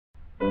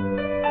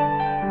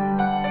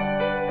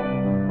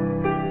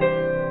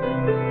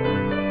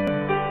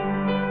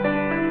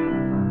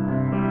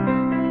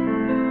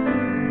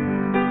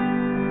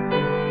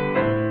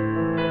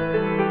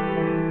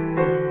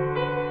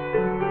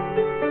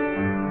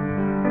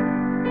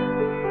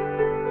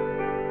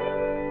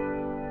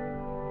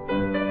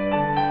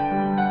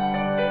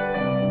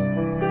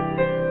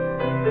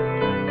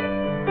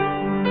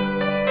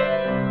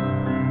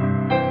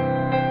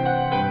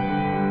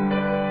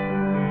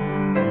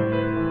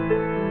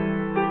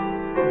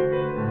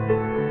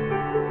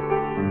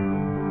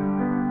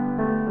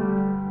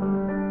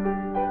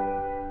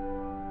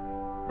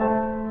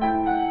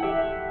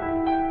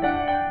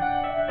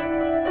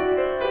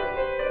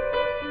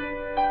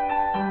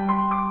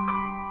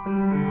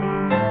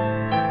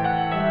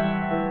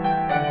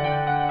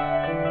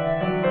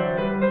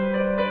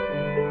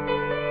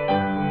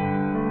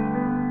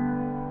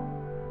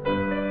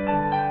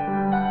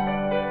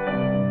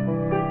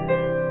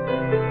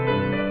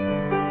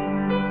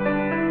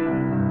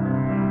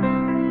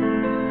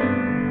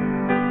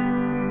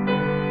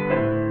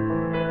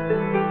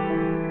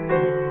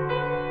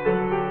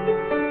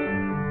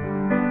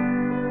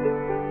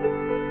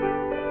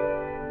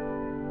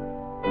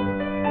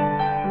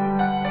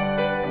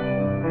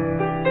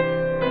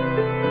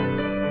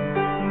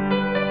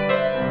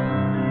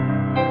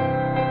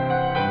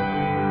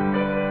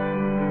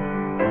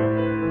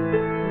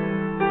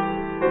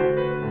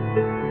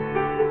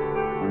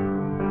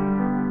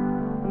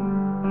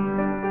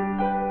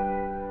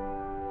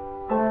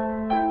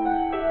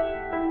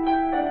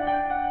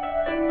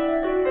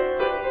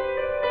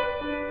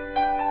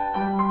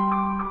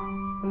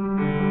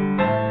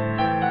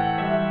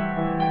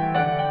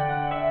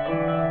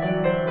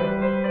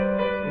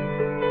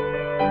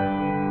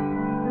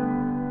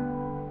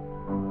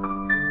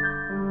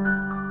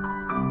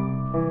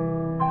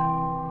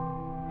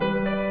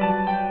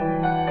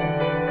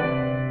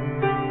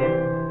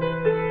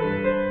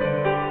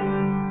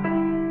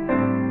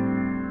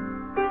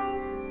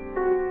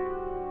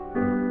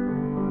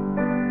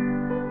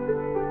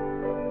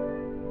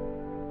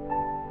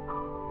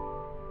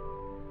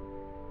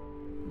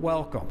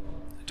Welcome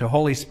to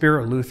Holy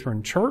Spirit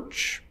Lutheran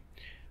Church,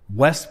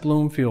 West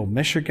Bloomfield,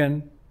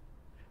 Michigan.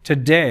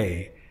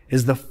 Today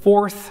is the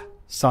fourth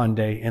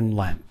Sunday in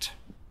Lent.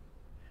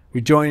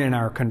 We join in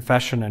our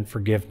confession and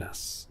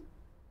forgiveness.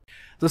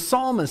 The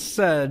psalmist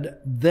said,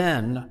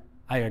 "Then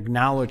I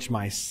acknowledged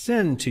my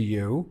sin to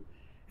you,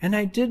 and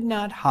I did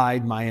not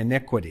hide my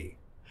iniquity.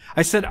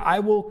 I said,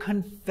 I will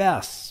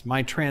confess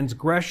my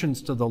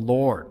transgressions to the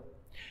Lord,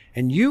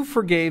 and you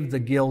forgave the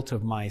guilt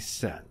of my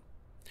sin."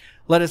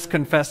 Let us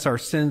confess our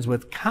sins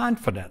with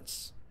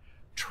confidence,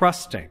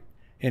 trusting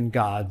in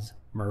God's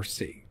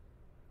mercy.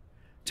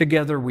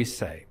 Together we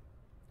say,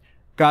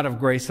 God of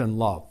grace and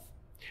love,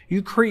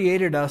 you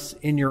created us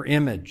in your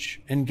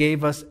image and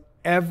gave us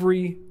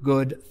every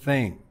good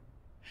thing.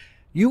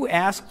 You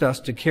asked us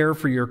to care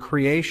for your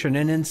creation,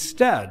 and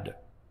instead,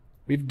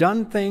 we've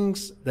done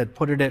things that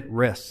put it at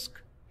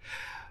risk.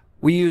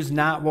 We use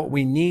not what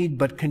we need,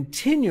 but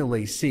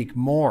continually seek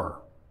more,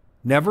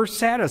 never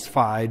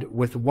satisfied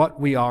with what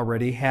we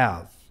already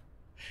have.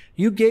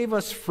 You gave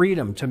us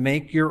freedom to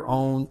make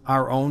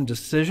our own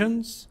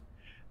decisions,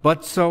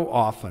 but so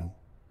often,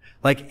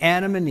 like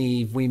Adam and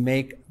Eve, we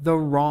make the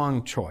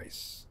wrong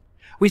choice.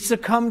 We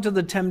succumb to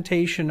the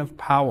temptation of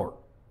power,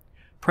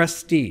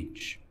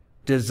 prestige,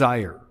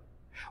 desire,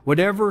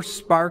 whatever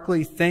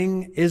sparkly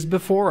thing is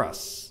before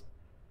us.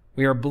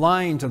 We are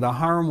blind to the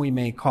harm we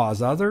may cause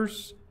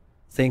others,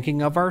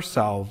 thinking of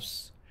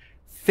ourselves,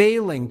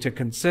 failing to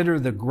consider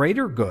the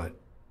greater good.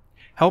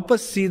 Help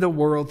us see the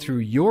world through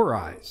your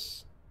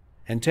eyes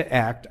and to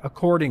act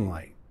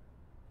accordingly.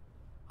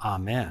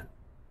 Amen.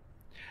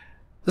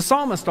 The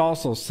psalmist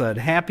also said,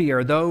 "Happy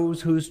are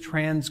those whose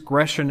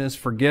transgression is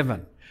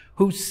forgiven,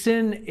 whose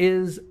sin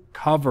is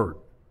covered.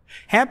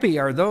 Happy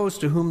are those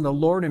to whom the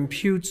Lord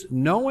imputes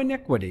no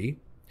iniquity,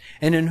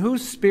 and in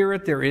whose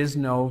spirit there is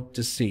no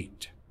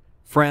deceit."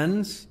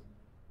 Friends,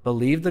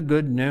 believe the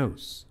good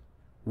news.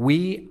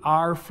 We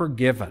are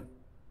forgiven.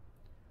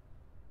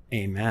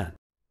 Amen.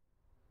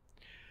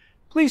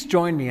 Please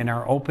join me in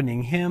our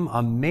opening hymn,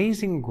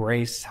 "Amazing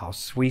Grace, How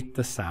Sweet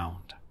the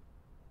Sound."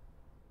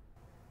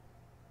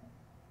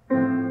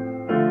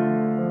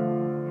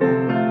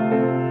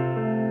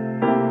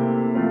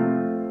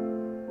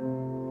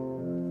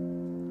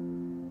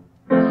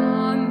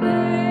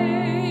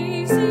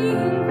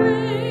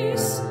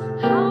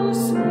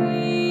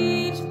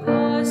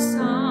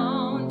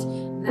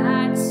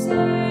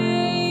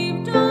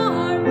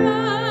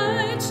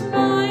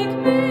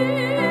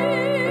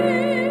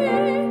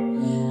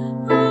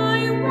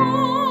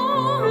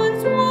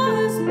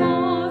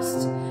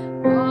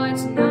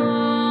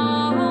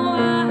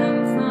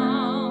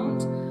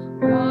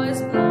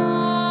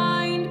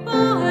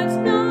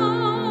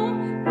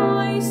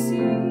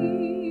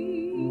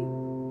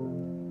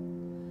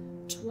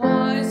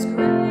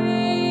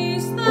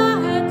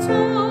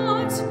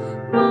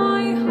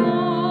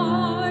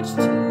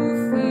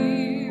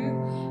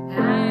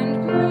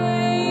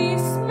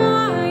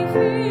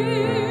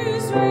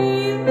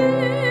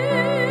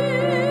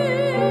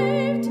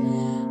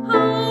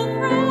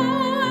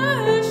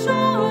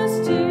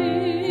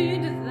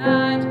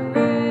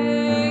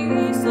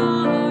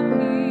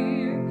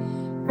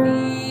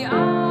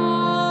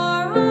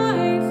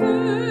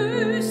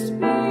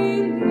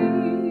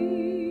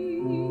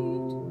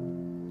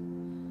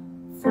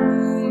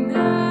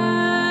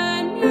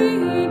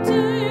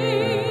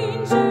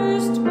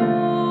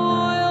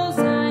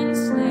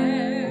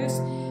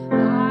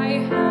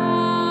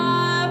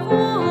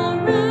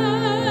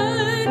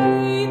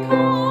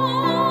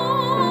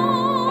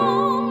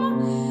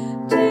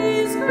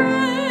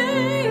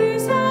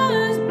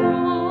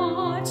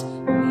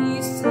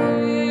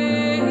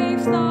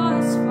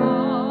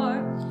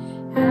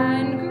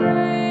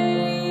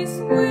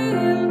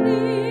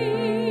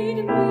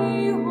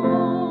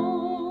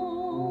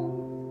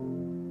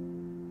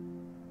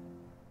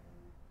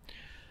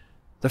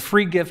 The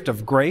free gift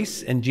of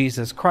grace in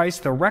Jesus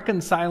Christ, the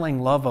reconciling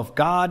love of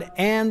God,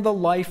 and the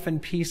life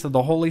and peace of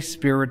the Holy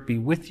Spirit be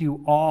with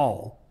you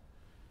all.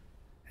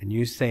 And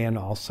you say, and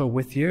also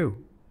with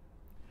you.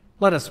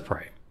 Let us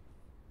pray.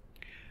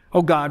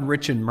 O God,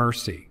 rich in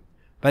mercy,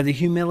 by the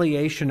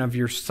humiliation of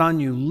your Son,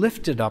 you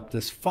lifted up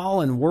this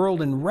fallen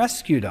world and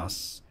rescued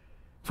us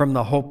from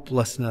the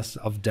hopelessness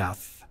of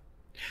death.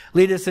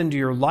 Lead us into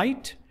your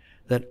light,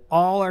 that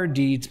all our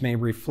deeds may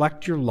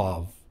reflect your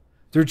love,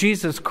 through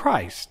Jesus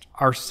Christ,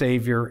 our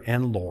Savior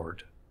and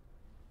Lord.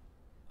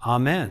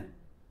 Amen.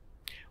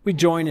 We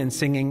join in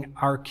singing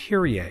our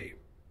Kyrie.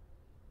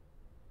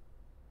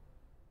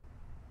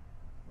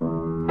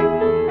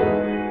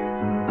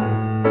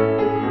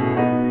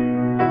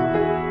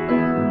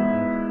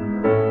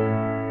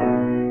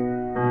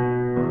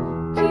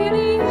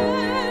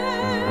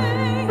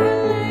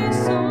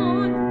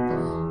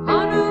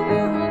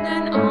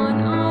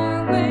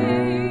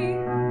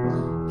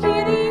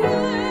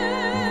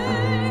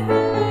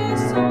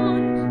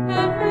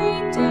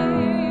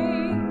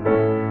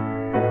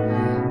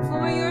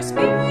 For your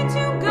Spirit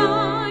to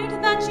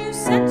guide, that you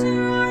sent to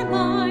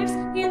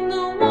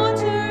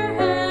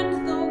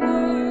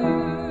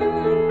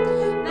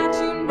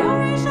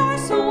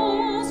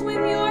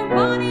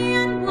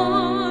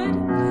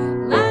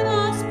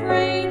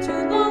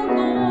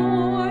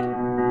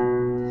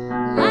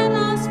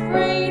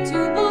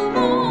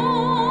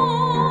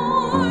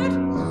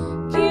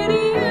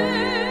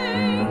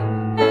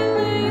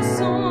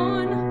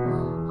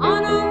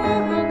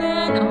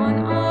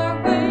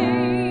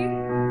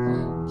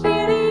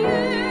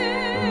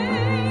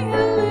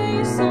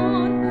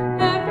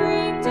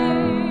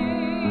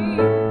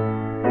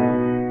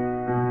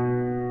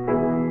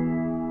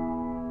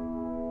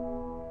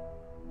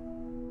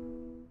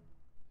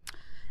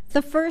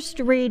The first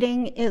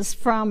reading is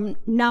from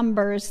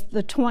Numbers,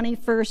 the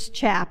 21st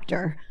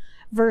chapter,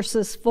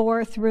 verses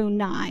 4 through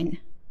 9.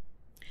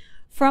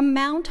 From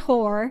Mount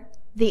Hor,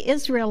 the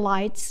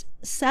Israelites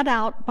set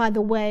out by the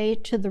way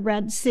to the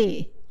Red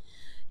Sea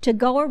to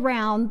go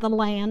around the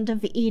land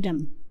of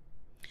Edom.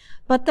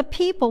 But the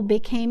people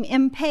became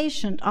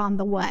impatient on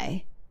the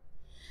way.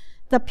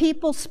 The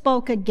people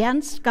spoke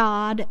against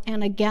God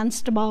and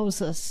against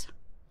Moses.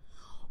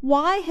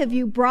 "Why have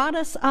you brought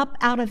us up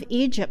out of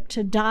Egypt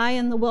to die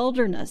in the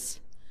wilderness?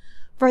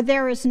 For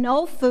there is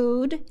no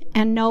food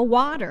and no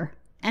water,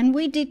 and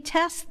we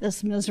detest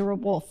this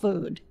miserable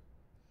food."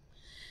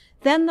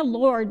 Then the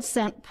Lord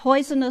sent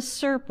poisonous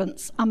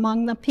serpents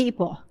among the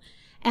people,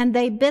 and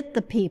they bit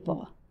the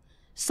people,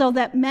 so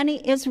that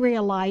many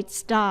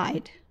Israelites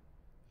died.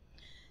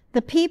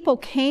 The people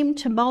came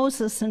to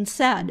Moses and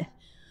said,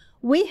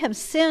 "We have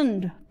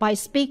sinned by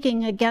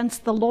speaking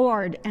against the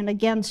Lord and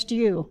against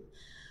you.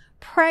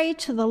 Pray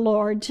to the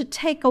Lord to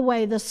take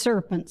away the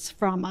serpents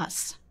from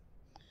us."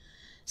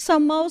 So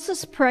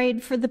Moses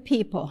prayed for the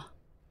people,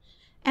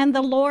 and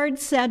the Lord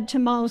said to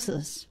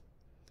Moses,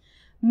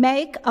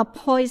 "Make a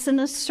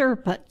poisonous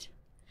serpent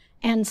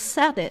and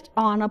set it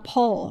on a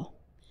pole,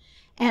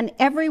 and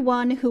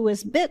everyone who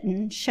is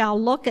bitten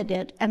shall look at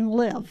it and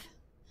live."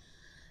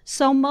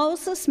 So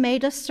Moses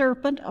made a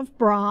serpent of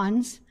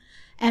bronze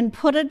and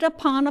put it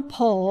upon a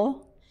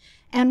pole,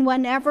 and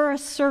whenever a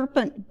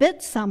serpent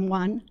bit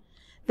someone,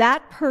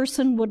 that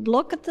person would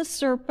look at the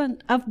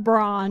serpent of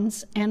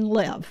bronze and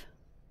live.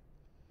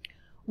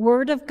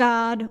 Word of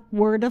God,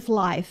 word of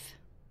life.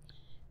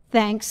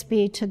 Thanks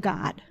be to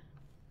God.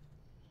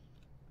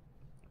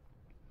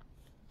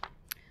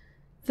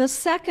 The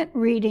second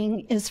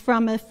reading is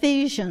from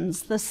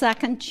Ephesians, the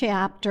 2nd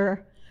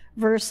chapter,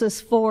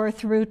 verses 4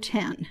 through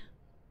 10.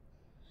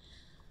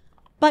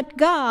 But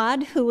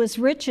God, who is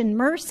rich in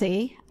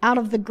mercy, out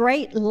of the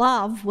great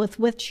love with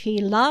which he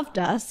loved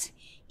us,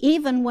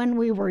 even when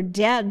we were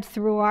dead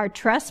through our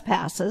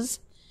trespasses,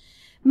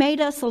 made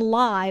us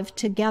alive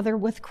together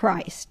with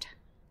Christ.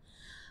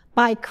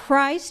 By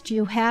Christ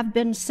you have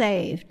been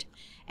saved,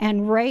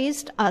 and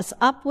raised us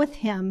up with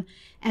him,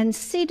 and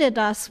seated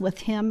us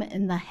with him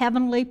in the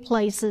heavenly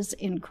places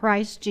in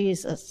Christ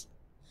Jesus,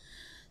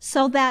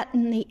 so that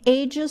in the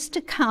ages to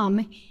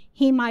come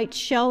he might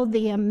show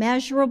the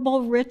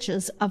immeasurable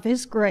riches of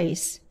his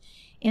grace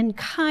in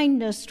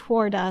kindness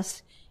toward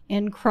us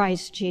in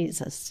Christ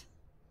Jesus.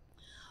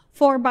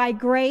 For by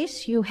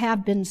grace you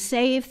have been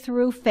saved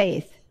through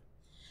faith,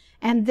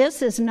 and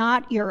this is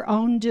not your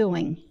own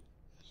doing.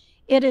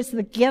 It is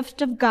the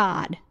gift of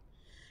God,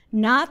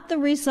 not the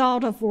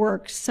result of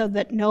works, so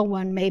that no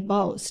one may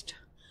boast.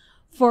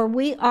 For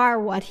we are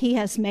what he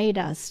has made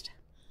us,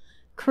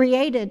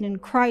 created in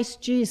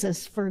Christ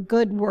Jesus for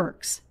good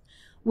works,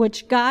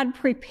 which God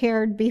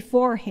prepared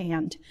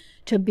beforehand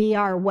to be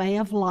our way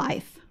of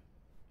life.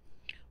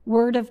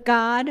 Word of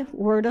God,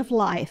 word of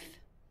life.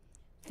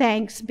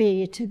 Thanks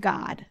be to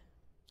God.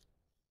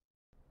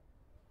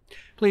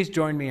 Please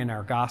join me in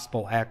our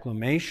gospel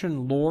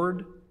acclamation.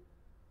 Lord,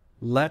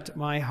 let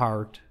my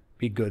heart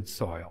be good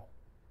soil.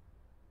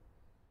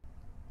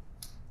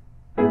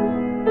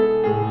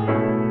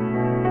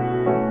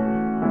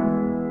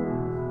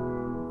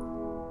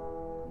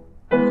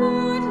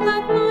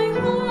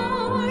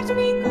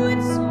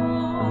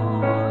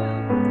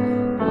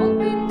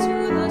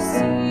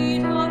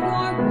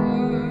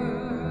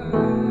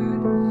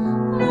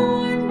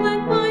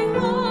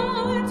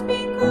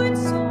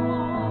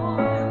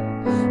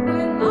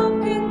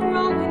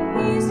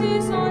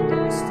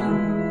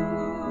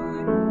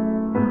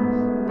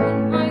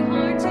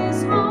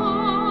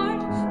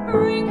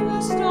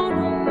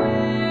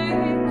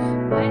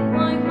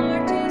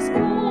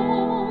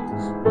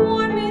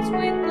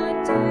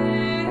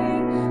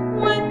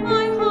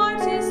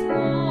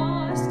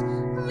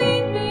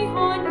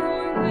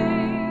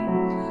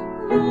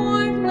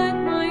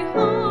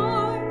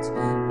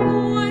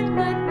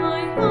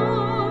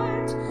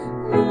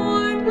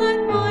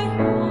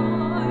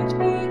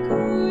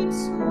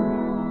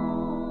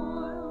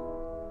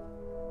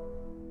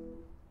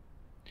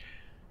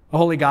 The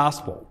Holy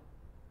Gospel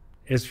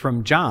is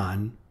from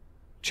John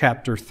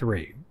chapter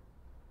 3.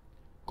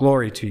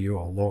 Glory to you,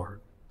 O Lord.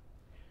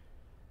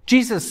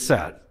 Jesus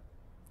said,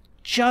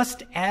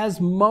 "Just as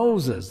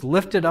Moses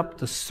lifted up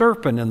the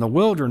serpent in the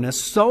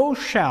wilderness, so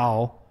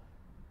shall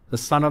the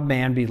Son of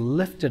Man be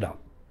lifted up,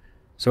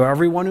 so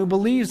everyone who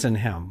believes in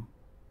him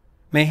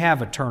may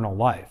have eternal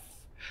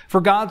life.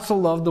 For God so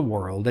loved the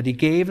world that he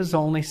gave his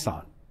only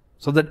Son,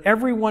 so that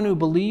everyone who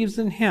believes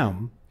in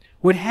him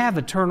would have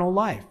eternal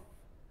life.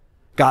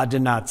 God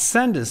did not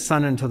send his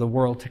Son into the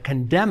world to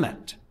condemn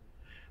it,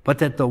 but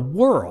that the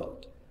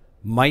world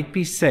might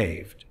be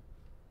saved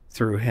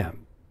through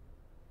him."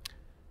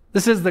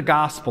 This is the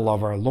gospel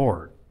of our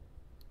Lord.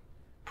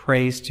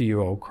 Praise to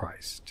you, O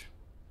Christ.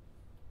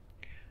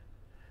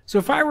 So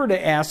if I were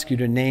to ask you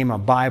to name a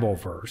Bible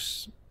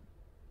verse,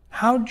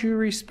 how would you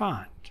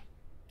respond?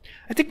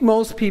 I think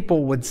most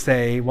people would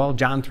say, well,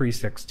 John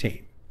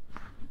 3:16.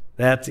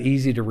 That's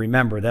easy to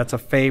remember. That's a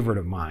favorite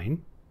of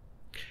mine.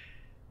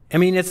 I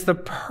mean, it's the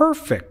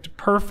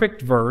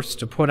perfect verse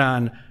to put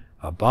on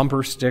a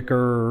bumper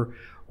sticker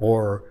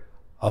or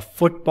a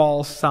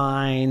football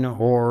sign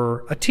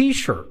or a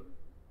t-shirt.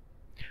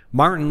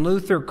 Martin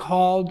Luther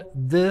called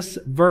this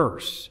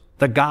verse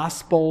the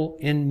gospel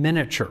in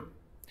miniature,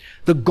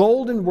 the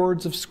golden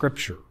words of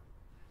Scripture,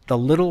 the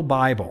little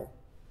Bible.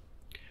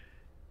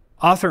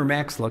 Author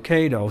Max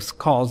Lucado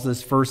calls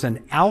this verse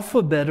an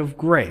alphabet of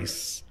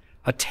grace,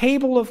 a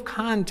table of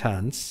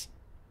contents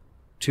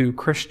to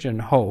Christian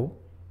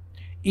hope,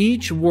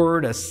 each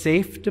word a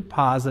safe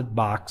deposit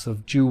box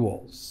of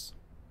jewels.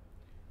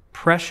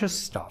 Precious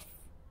stuff,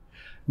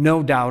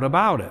 no doubt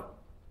about it.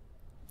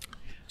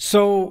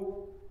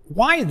 So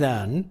why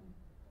then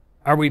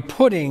are we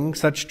putting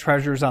such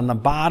treasures on the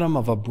bottom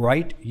of a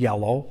bright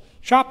yellow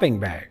shopping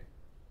bag?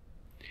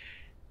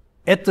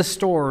 At the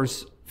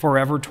stores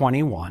Forever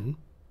 21,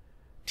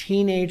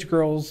 teenage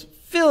girls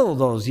fill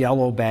those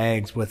yellow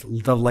bags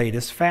with the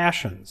latest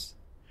fashions.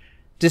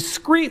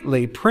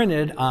 Discreetly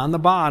printed on the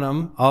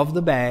bottom of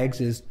the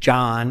bags is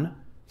John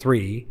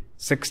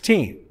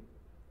 3:16.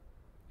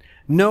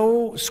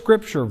 No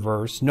scripture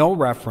verse, no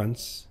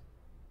reference.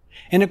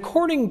 And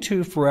according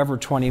to Forever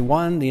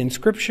 21, the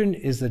inscription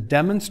is a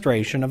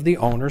demonstration of the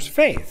owner's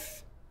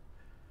faith.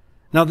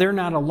 Now, they're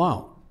not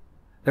alone.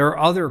 There are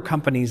other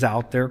companies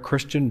out there,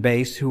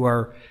 Christian-based, who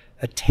are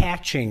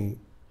attaching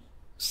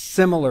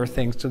similar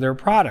things to their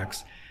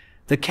products.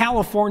 The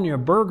California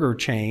burger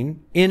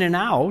chain,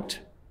 In-N-Out,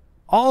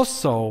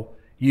 also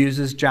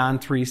uses John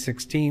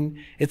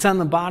 3:16. It's on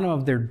the bottom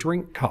of their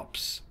drink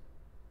cups.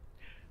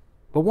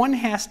 But one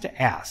has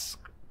to ask,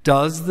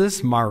 does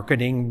this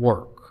marketing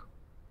work?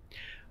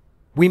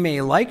 We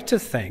may like to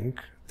think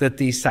that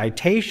these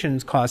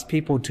citations cause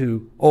people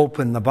to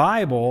open the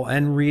Bible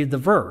and read the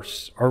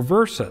verse or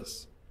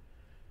verses.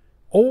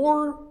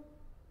 Or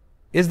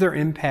is their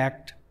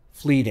impact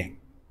fleeting?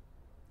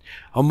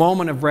 A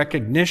moment of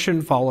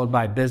recognition followed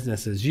by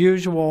business as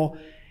usual,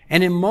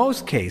 and in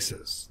most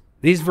cases,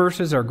 these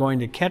verses are going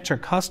to catch a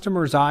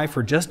customer's eye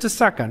for just a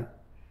second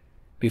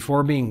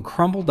before being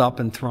crumpled up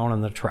and thrown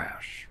in the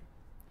trash.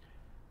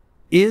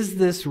 Is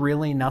this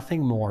really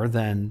nothing more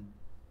than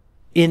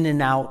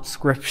in-and-out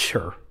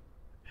scripture?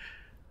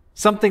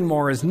 Something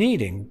more is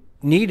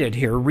needed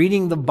here.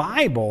 Reading the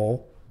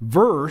Bible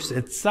verse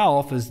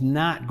itself is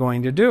not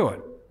going to do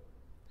it.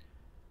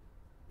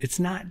 It's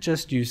not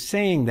just you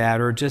saying that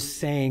or just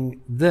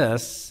saying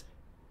this.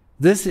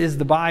 This is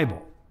the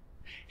Bible.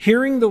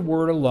 Hearing the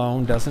word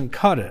alone doesn't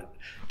cut it.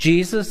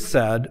 Jesus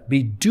said,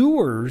 be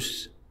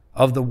doers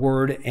of the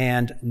word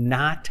and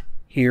not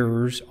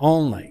hearers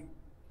only.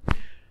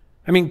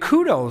 I mean,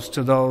 kudos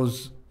to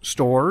those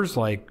stores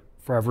like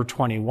Forever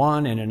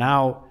 21,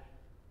 In-N-Out.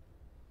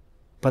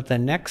 But the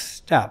next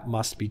step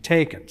must be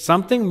taken.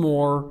 Something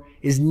more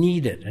is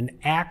needed, an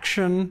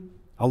action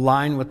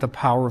aligned with the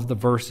power of the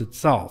verse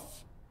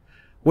itself.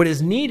 What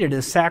is needed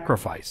is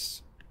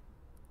sacrifice.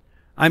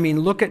 I mean,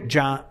 look at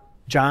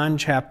John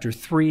chapter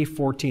 3,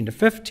 14 to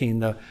 15,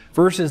 the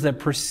verses that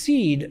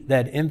precede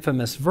that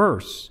infamous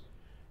verse.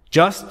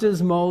 Just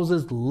as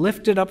Moses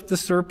lifted up the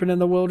serpent in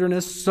the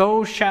wilderness,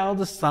 so shall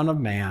the Son of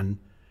Man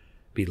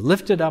be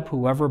lifted up.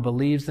 Whoever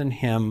believes in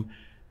him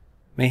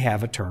may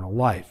have eternal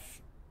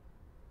life.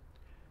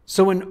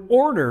 So in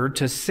order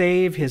to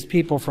save his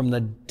people from the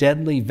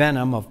deadly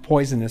venom of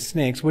poisonous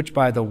snakes, which,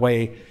 by the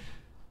way,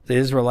 the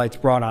Israelites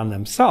brought on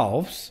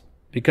themselves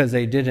because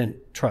they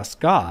didn't trust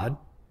God,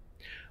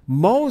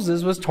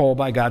 Moses was told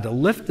by God to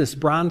lift this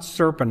bronze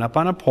serpent up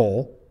on a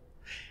pole.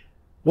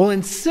 Well,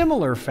 in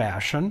similar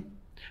fashion,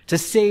 to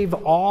save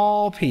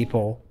all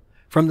people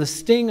from the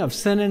sting of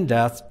sin and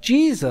death,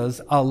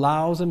 Jesus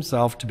allows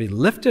himself to be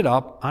lifted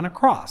up on a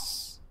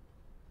cross.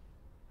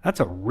 That's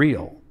a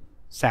real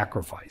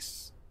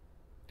sacrifice.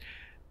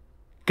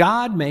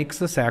 God makes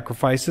the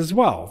sacrifice as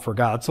well. For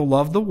God so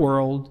loved the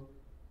world,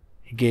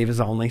 he gave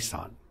his only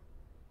Son.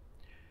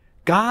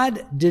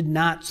 God did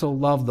not so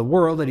love the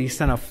world that he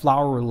sent a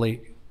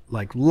flowery,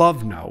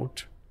 love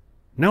note.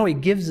 No, he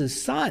gives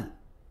his Son.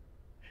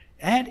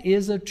 That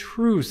is a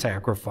true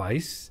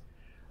sacrifice,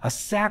 a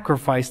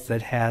sacrifice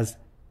that has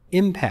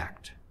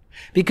impact.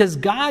 Because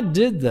God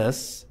did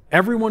this,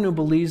 everyone who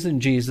believes in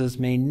Jesus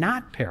may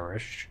not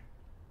perish,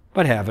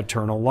 but have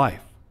eternal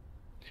life.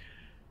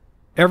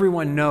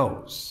 Everyone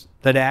knows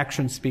that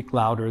actions speak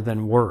louder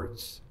than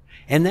words.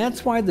 And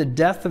that's why the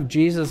death of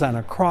Jesus on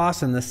a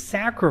cross and the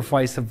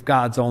sacrifice of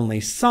God's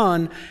only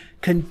Son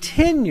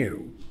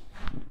continue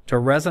to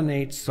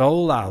resonate so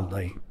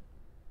loudly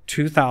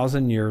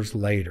 2,000 years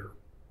later.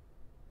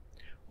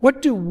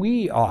 What do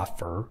we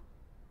offer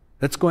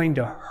that's going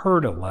to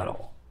hurt a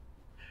little?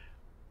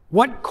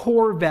 What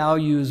core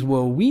values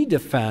will we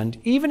defend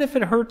even if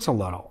it hurts a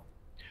little?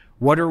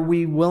 What are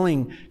we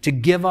willing to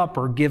give up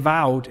or give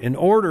out in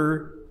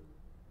order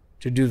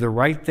to do the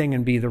right thing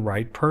and be the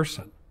right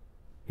person?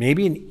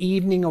 Maybe an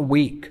evening a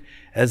week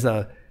as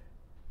a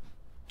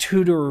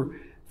tutor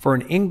for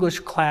an English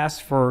class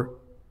for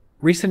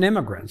recent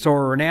immigrants,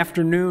 or an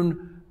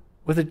afternoon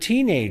with a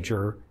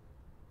teenager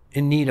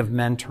in need of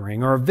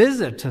mentoring, or a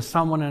visit to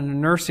someone in a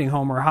nursing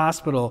home or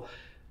hospital,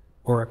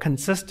 or a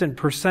consistent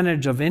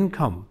percentage of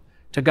income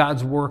to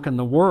God's work in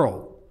the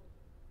world.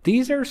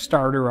 These are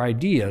starter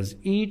ideas.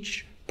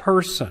 Each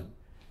person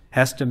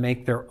has to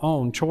make their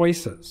own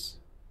choices.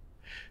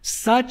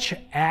 Such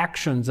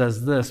actions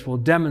as this will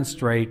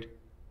demonstrate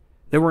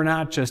that we're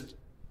not just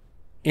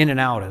in and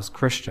out as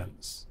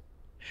Christians.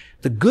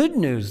 The good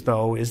news,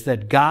 though, is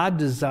that God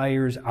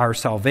desires our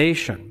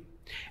salvation,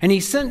 and He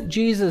sent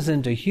Jesus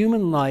into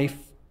human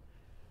life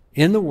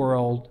in the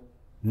world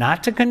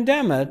not to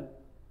condemn it.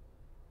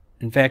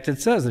 In fact,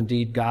 it says,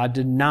 indeed, God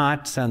did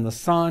not send the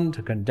Son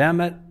to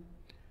condemn it,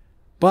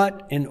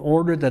 but in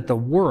order that the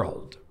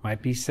world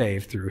might be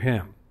saved through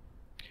Him.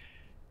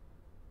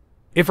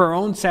 If our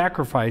own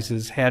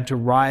sacrifices had to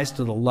rise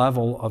to the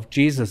level of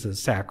Jesus'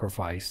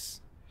 sacrifice,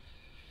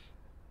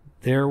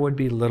 there would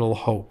be little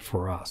hope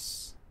for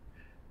us.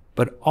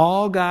 But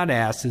all God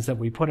asks is that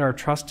we put our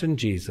trust in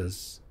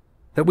Jesus,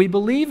 that we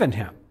believe in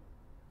Him.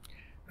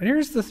 But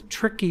here's the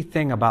tricky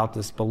thing about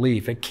this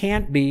belief. It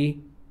can't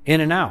be in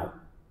and out.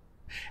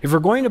 If we're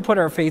going to put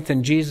our faith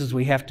in Jesus,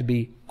 we have to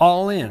be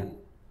all in.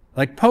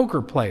 Like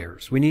poker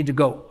players, we need to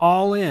go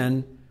all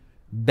in,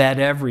 bet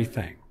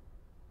everything.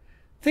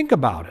 Think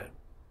about it.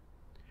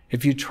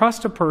 If you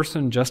trust a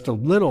person just a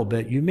little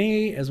bit, you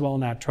may as well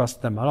not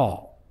trust them at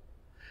all.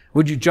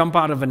 Would you jump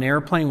out of an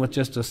airplane with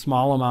just a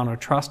small amount of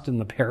trust in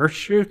the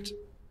parachute?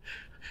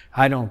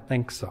 I don't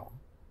think so.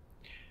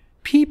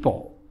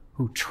 People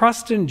who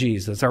trust in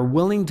Jesus are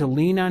willing to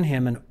lean on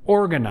Him and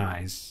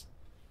organize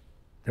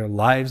their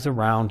lives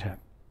around Him.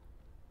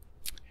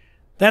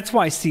 That's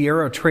why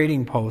Sierra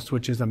Trading Post,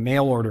 which is a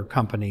mail order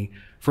company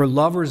for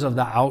lovers of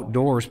the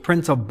outdoors,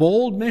 prints a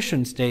bold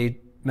mission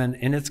statement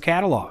in its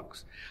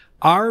catalogs.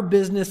 Our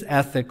business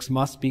ethics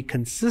must be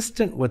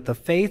consistent with the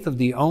faith of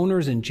the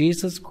owners in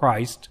Jesus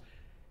Christ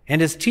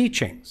and His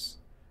teachings.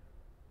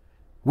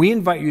 We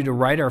invite you to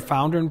write our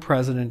founder and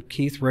president,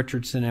 Keith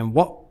Richardson, and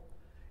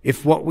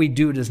if what we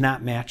do does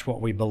not match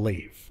what we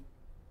believe.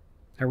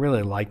 I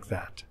really like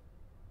that.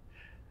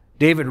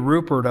 David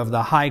Rupert of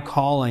the High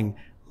Calling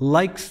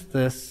likes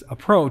this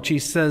approach. He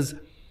says,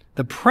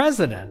 the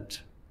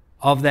president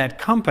of that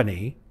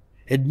company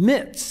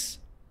admits,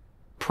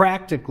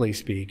 practically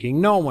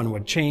speaking, no one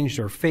would change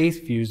their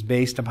faith views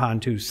based upon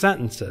 2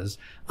 sentences.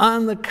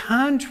 On the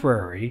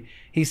contrary,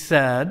 he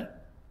said,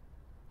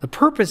 the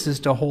purpose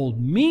is to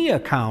hold me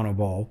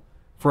accountable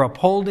for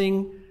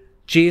upholding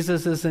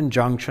Jesus'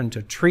 injunction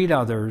to treat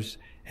others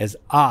as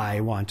I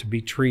want to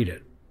be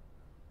treated.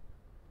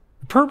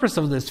 The purpose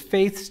of this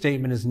faith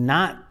statement is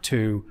not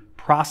to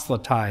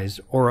proselytize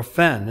or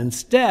offend.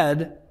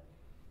 Instead,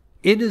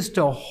 it is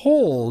to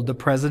hold the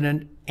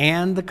president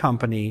and the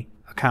company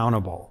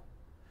accountable.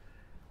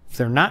 If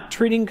they're not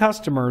treating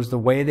customers the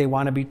way they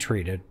want to be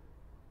treated,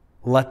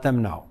 let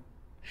them know.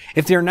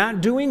 If they're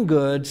not doing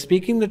good,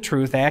 speaking the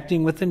truth,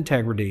 acting with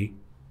integrity,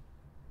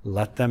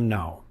 let them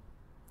know.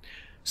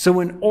 So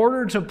in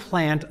order to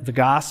plant the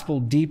gospel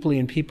deeply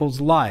in people's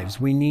lives,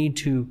 we need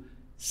to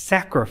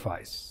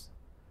sacrifice,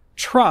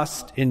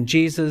 trust in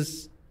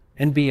Jesus,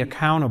 and be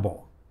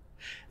accountable.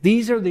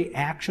 These are the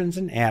actions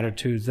and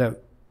attitudes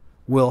that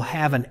will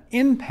have an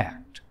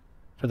impact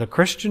for the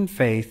Christian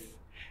faith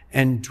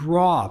and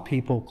draw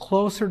people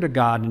closer to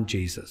God and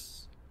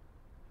Jesus.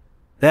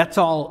 That's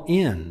all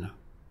in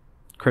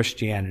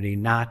Christianity,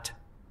 not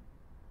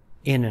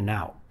in and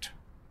out.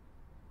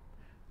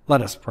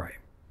 Let us pray.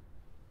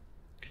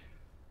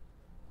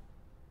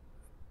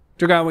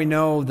 Dear God, we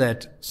know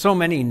that so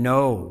many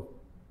know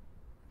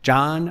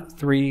John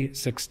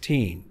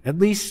 3:16, at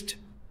least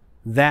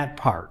that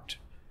part.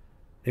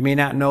 They may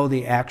not know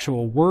the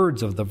actual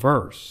words of the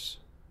verse.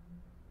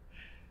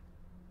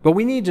 But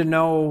we need to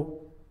know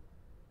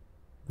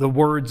the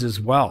words as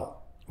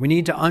well. We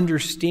need to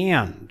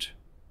understand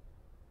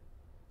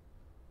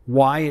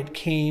why it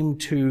came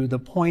to the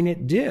point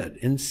it did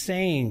in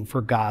saying,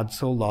 for God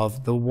so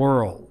loved the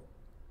world.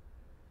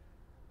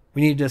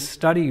 We need to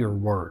study your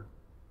word.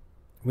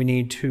 We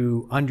need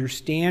to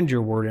understand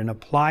your word and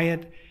apply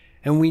it.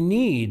 And we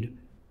need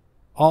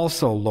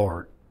also,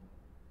 Lord,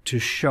 to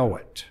show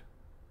it.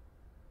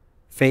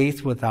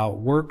 Faith without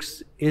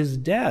works is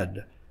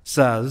dead,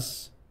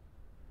 says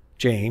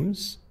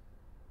James.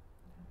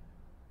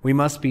 We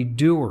must be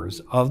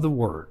doers of the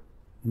word,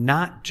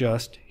 not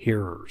just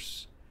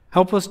hearers.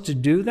 Help us to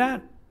do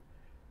that,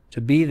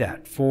 to be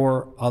that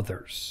for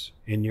others.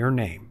 In your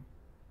name,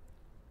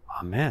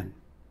 amen.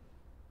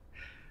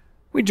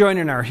 We join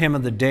in our hymn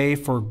of the day,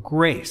 For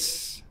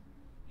Grace,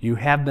 You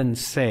Have Been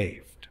Saved.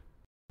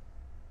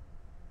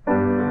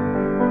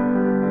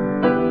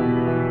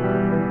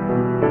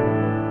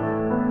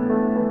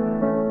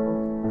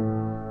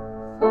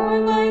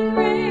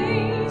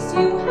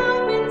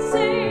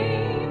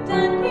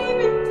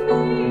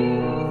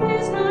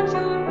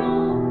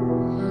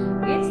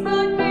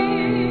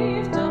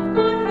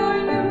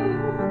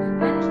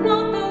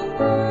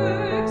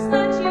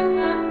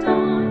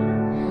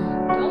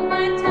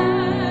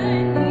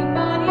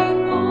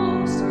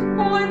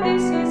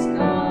 This is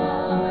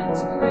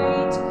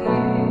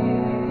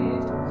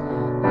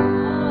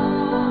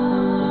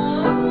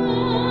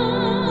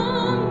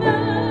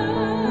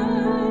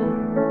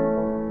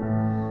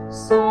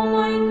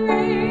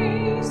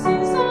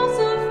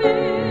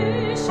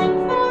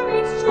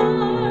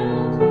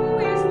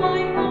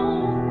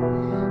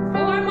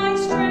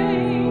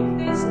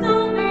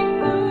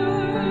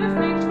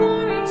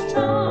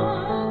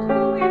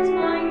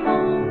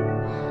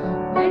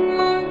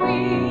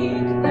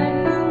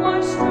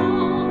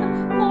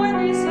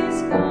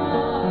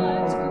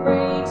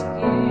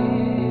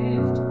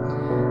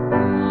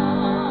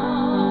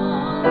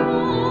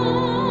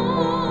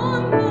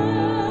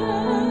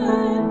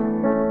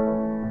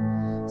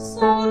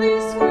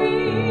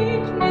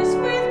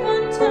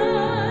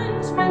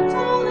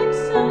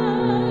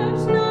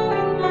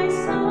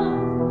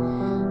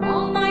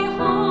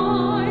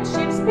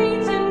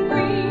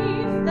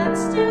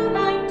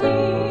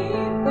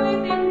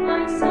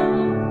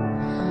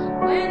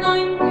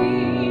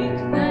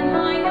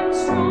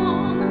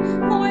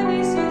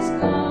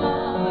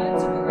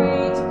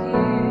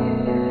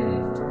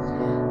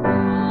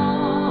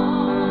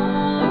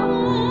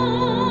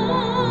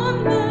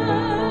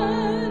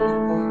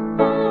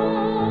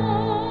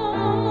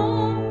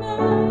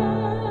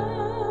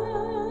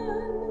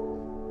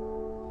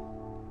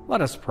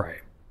Let us pray.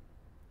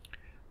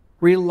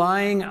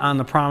 Relying on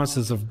the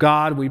promises of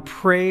God, we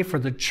pray for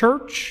the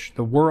church,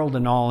 the world,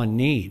 and all in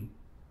need.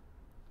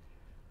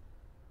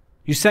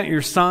 You sent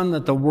your Son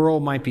that the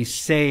world might be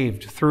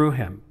saved through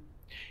him.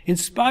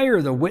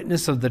 Inspire the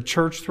witness of the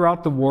church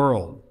throughout the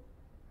world.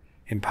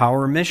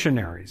 Empower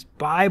missionaries,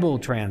 Bible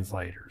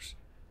translators,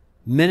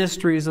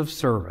 ministries of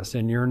service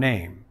in your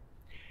name.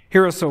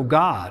 Hear us, O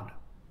God.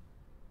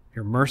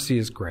 Your mercy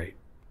is great.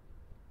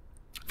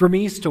 From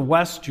east to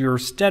west, your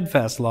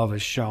steadfast love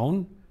is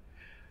shown.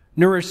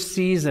 Nourish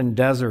seas and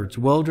deserts,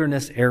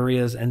 wilderness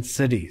areas and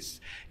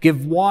cities.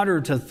 Give water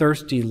to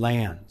thirsty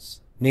lands.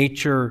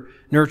 Nature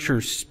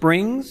nurtures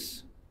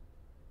springs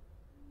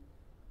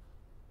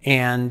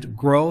and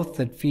growth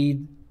that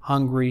feed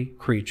hungry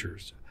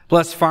creatures.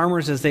 Bless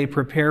farmers as they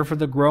prepare for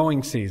the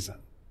growing season.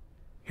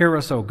 Hear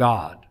us, O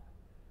God.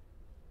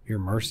 Your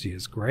mercy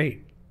is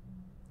great.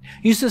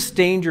 You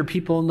sustained your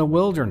people in the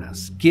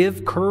wilderness.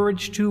 Give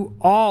courage to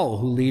all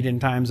who lead in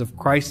times of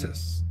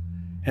crisis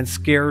and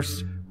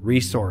scarce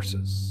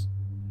resources.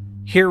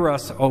 Hear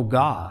us, O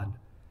God.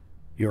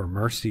 Your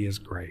mercy is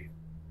great.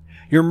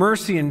 Your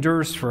mercy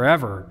endures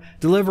forever.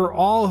 Deliver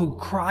all who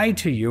cry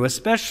to you,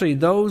 especially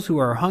those who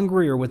are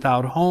hungry or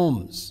without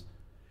homes.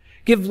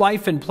 Give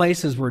life in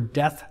places where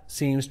death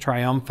seems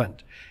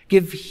triumphant.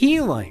 Give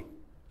healing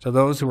to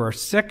those who are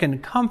sick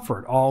and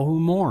comfort all who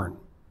mourn.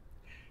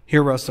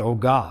 Hear us, O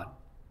God.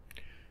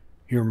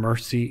 Your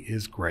mercy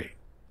is great.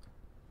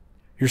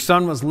 Your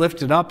Son was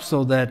lifted up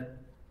so that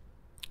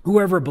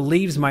whoever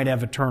believes might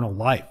have eternal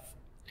life.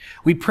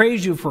 We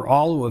praise you for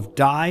all who have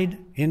died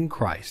in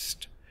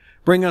Christ.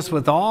 Bring us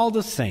with all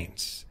the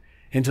saints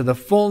into the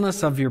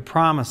fullness of your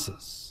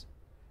promises.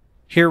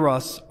 Hear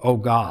us, O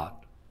God.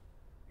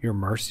 Your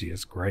mercy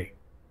is great.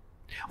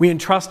 We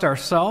entrust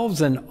ourselves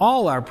and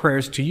all our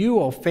prayers to you,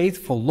 O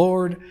faithful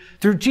Lord,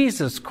 through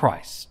Jesus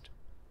Christ.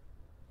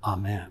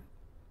 Amen.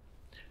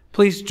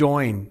 Please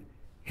join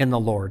in the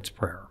Lord's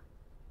Prayer.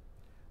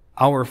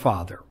 Our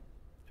Father,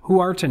 who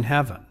art in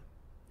heaven,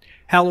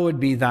 hallowed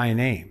be thy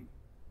name.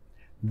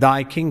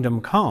 Thy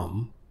kingdom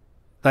come,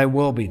 thy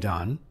will be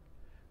done,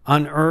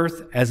 on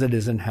earth as it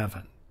is in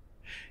heaven.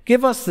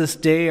 Give us this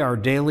day our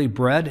daily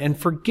bread, and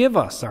forgive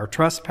us our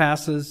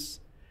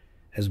trespasses,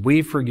 as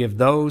we forgive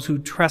those who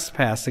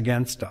trespass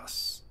against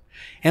us.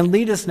 And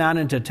lead us not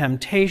into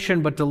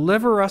temptation, but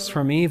deliver us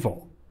from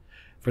evil.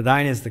 For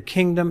thine is the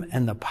kingdom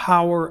and the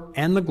power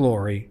and the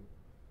glory,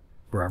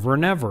 forever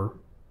and ever.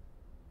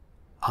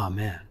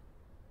 Amen.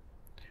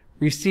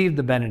 Receive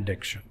the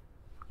benediction.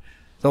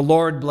 The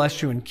Lord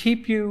bless you and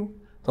keep you.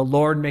 The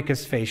Lord make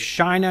his face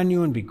shine on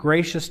you and be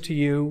gracious to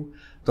you.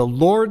 The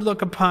Lord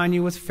look upon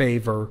you with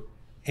favor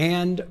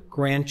and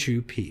grant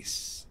you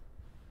peace.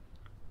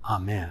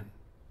 Amen.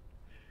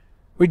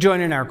 We join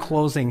in our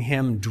closing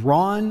hymn,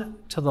 Drawn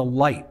to the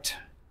Light.